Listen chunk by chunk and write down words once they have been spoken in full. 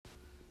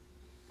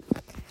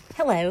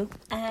Hello,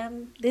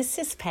 this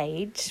is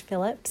Paige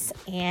Phillips,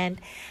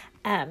 and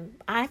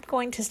I'm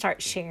going to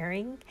start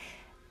sharing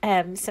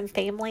some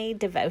family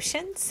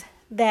devotions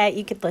that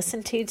you could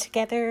listen to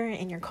together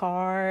in your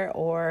car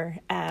or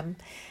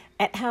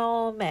at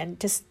home, and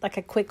just like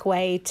a quick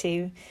way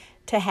to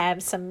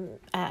have some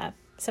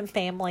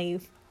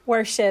family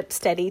worship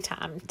study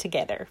time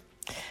together.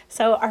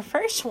 So our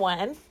first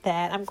one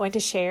that I'm going to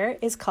share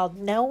is called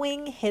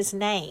Knowing His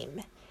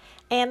Name.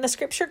 And the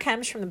scripture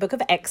comes from the book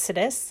of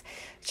Exodus,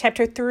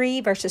 chapter 3,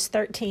 verses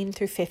 13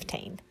 through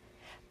 15.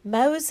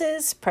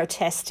 Moses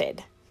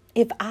protested,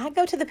 "If I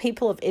go to the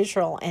people of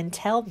Israel and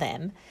tell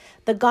them,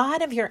 'The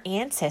God of your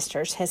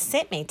ancestors has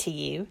sent me to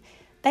you,'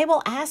 they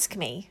will ask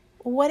me,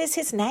 'What is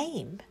his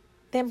name?'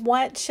 Then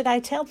what should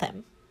I tell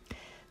them?"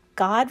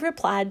 God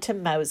replied to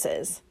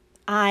Moses,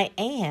 "I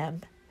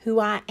am who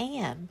I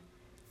am.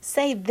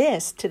 Say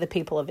this to the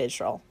people of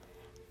Israel,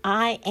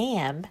 'I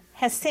am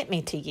has sent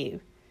me to you.'"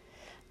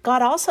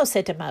 God also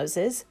said to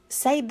Moses,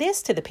 "Say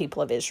this to the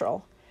people of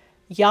Israel,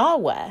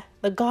 'Yahweh,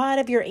 the God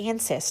of your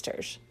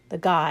ancestors, the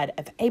God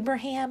of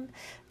Abraham,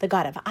 the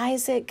God of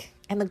Isaac,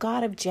 and the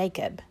God of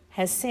Jacob,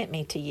 has sent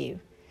me to you.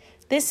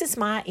 This is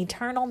my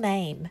eternal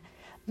name,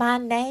 my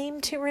name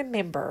to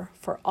remember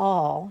for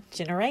all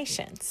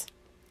generations."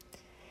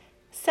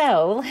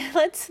 So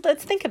let's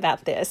think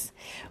about this.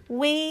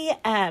 We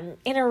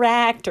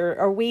interact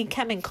or we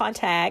come in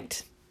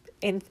contact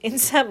in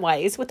some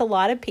ways with a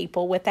lot of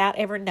people without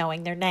ever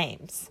knowing their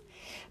names.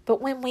 But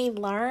when we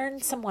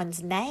learn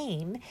someone's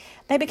name,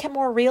 they become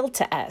more real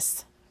to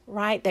us,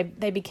 right?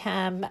 They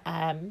become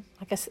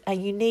like a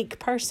unique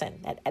person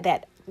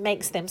that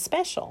makes them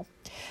special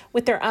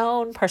with their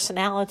own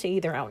personality,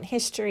 their own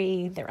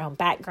history, their own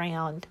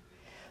background.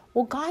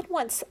 Well, God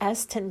wants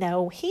us to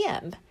know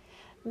Him,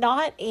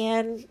 not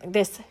in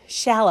this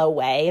shallow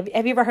way.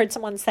 Have you ever heard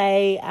someone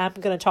say, "I'm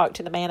going to talk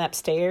to the man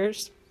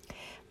upstairs"?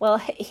 Well,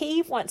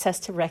 He wants us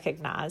to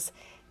recognize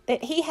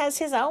that He has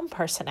His own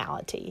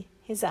personality,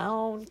 His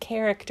own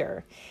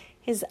character,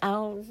 His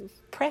own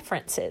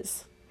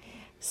preferences.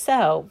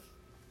 So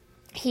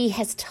He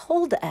has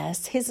told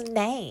us His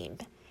name.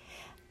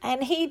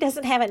 And He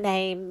doesn't have a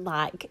name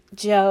like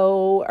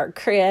Joe or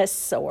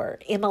Chris or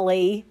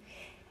Emily.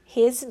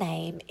 His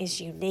name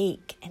is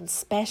unique and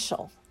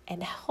special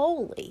and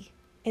holy.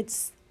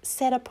 It's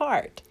set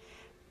apart,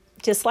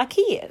 just like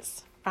He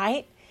is,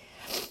 right?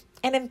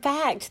 And in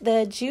fact,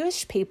 the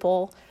Jewish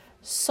people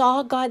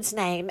saw God's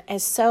name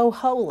as so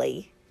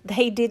holy,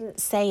 they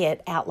didn't say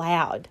it out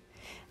loud.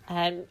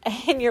 And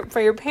for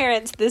your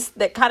parents,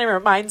 that kind of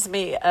reminds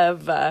me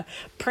of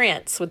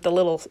Prince with the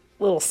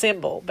little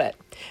symbol, but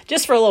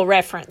just for a little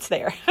reference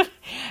there.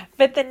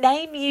 But the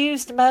name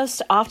used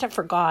most often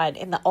for God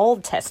in the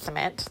Old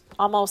Testament,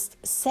 almost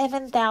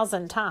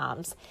 7,000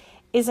 times,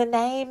 is a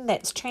name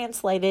that's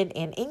translated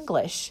in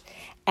English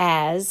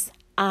as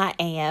 "I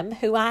am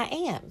who I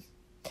am."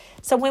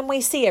 So when we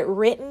see it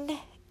written,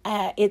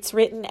 it's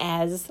written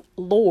as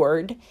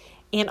Lord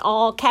in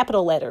all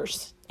capital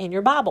letters in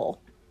your Bible.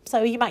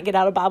 So you might get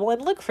out a Bible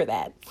and look for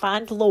that.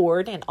 Find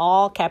Lord in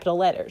all capital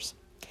letters.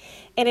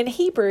 And in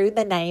Hebrew,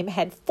 the name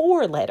had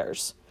 4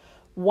 letters,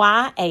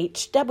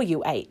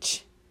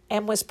 YHWH,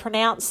 and was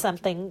pronounced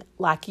something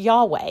like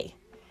Yahweh.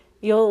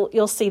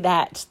 You'll see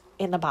that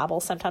in the Bible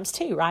sometimes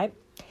too, right?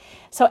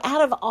 So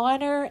out of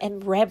honor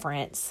and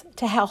reverence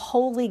to how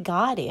holy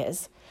God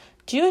is,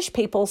 Jewish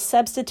people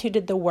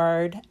substituted the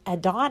word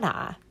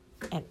Adonai,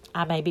 and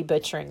I may be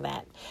butchering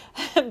that,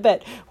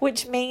 but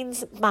which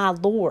means my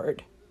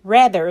Lord,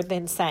 rather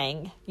than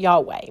saying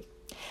Yahweh.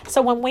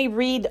 So when we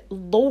read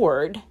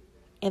Lord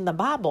in the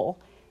Bible,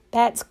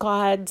 that's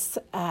God's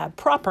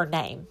proper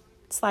name.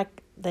 It's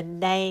like the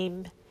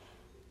name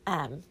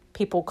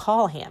people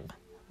call Him,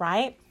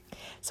 right?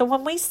 So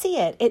when we see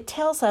it, it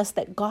tells us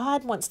that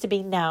God wants to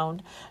be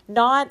known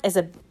not as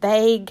a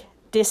vague,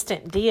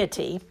 distant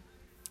deity,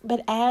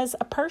 but as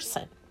a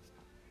person.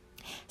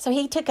 So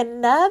He took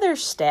another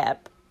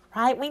step,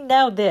 right? We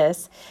know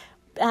this.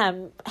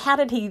 How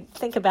did He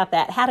think about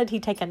that? How did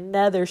He take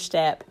another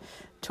step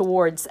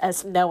towards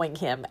us knowing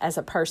Him as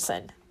a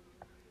person?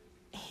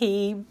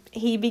 He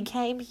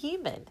became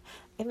human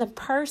in the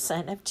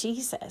person of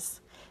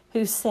Jesus,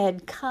 who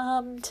said,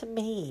 "Come to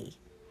me."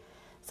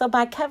 So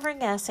by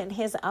covering us in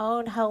His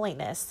own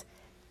holiness,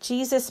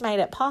 Jesus made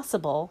it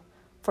possible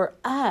for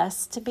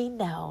us to be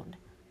known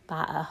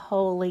by a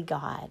holy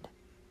God,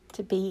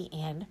 to be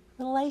in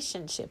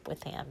relationship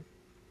with Him.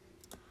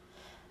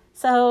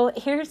 So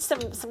here's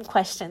some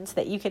questions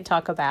that you can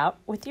talk about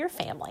with your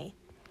family.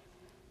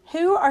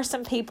 Who are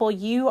some people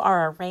you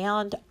are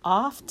around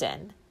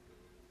often,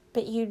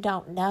 but you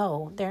don't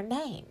know their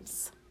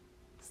names?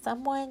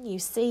 Someone you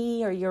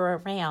see or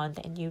you're around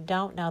and you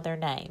don't know their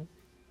name.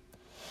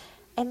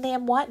 And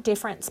then what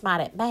difference might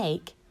it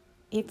make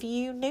if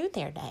you knew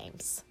their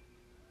names?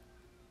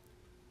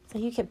 So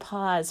you can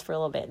pause for a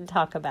little bit and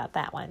talk about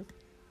that one.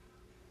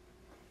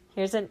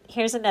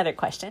 Here's another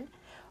question.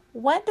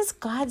 What does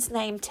God's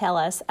name tell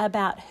us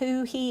about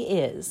who He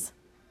is?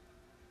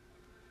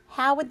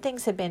 how would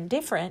things have been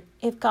different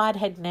if God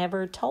had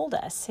never told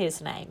us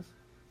his name?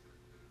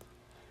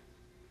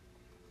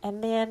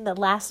 And then the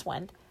last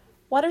one,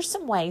 what are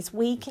some ways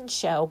we can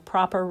show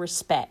proper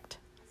respect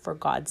for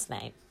God's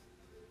name?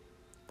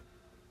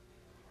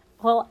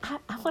 Well,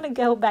 I want to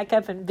go back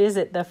up and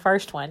visit the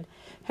first one.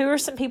 Who are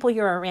some people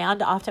you're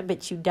around often,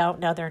 but you don't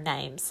know their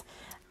names?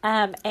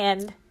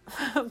 And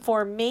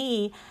for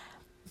me,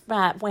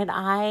 when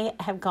I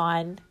have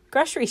gone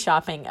grocery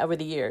shopping over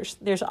the years,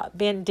 there's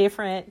been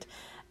different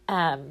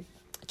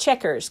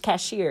checkers,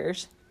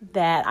 cashiers,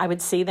 that I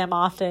would see them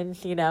often.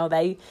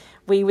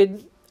 We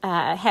would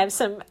have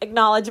some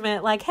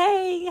acknowledgement like,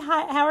 hey,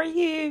 hi, how are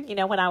you?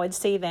 When I would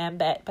see them,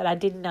 but I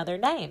didn't know their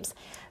names.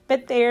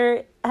 But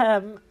there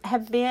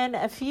have been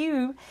a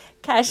few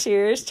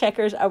cashiers,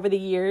 checkers over the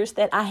years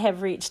that I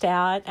have reached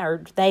out,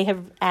 or they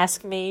have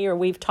asked me, or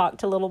we've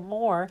talked a little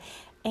more,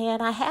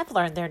 and I have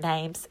learned their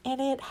names,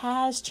 and it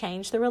has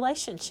changed the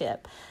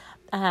relationship.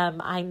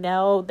 I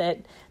know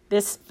that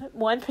this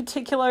one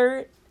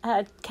particular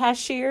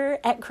cashier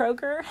at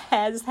Kroger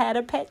has had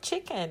a pet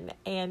chicken,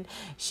 and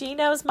she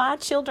knows my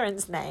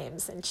children's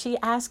names, and she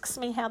asks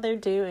me how they're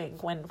doing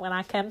when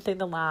I come through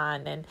the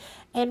line,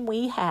 and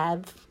we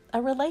have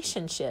a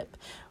relationship.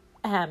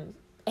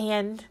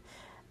 And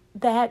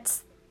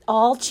that's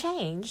all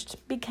changed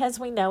because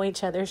we know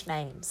each other's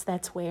names.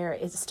 That's where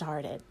it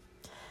started.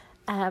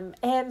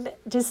 And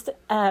just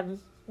at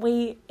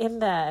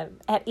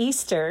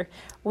Easter,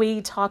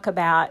 we talk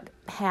about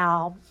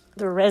how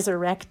the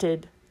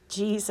resurrected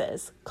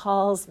Jesus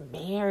calls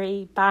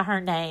Mary by her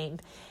name,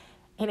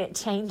 and it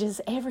changes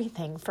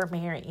everything for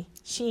Mary.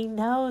 She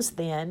knows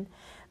then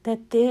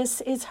that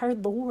this is her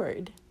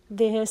Lord,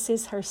 this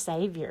is her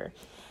Savior,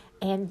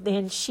 and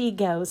then she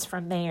goes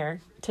from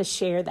there to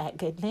share that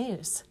good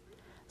news.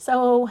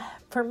 So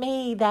for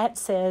me, that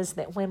says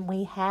that when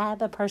we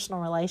have a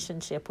personal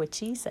relationship with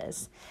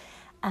Jesus,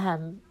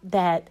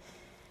 that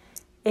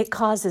it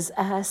causes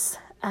us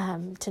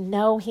to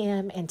know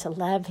him and to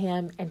love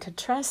him and to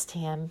trust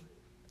him,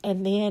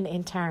 and then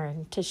in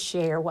turn to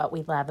share what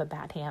we love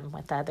about him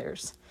with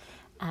others.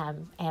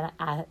 And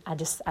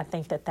I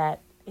think that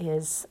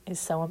is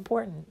so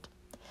important.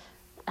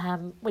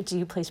 Would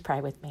you please pray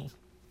with me?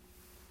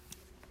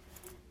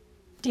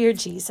 Dear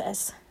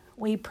Jesus,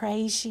 we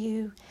praise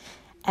you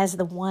as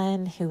the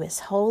one who is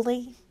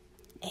holy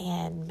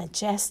and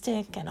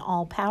majestic and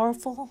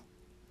all-powerful,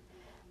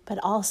 but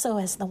also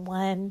as the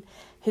one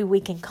who we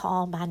can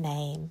call by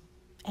name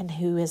and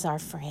who is our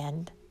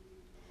friend.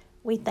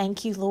 We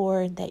thank you,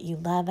 Lord, that you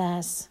love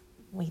us.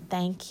 We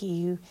thank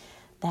you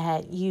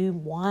that you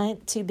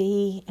want to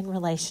be in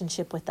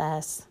relationship with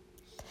us.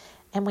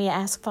 And we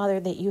ask, Father,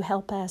 that you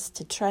help us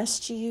to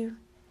trust you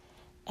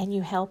and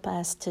you help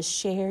us to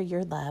share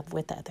your love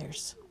with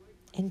others.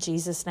 In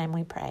Jesus' name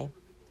we pray.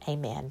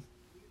 Amen.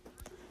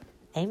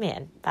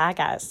 Amen. Bye,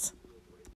 guys.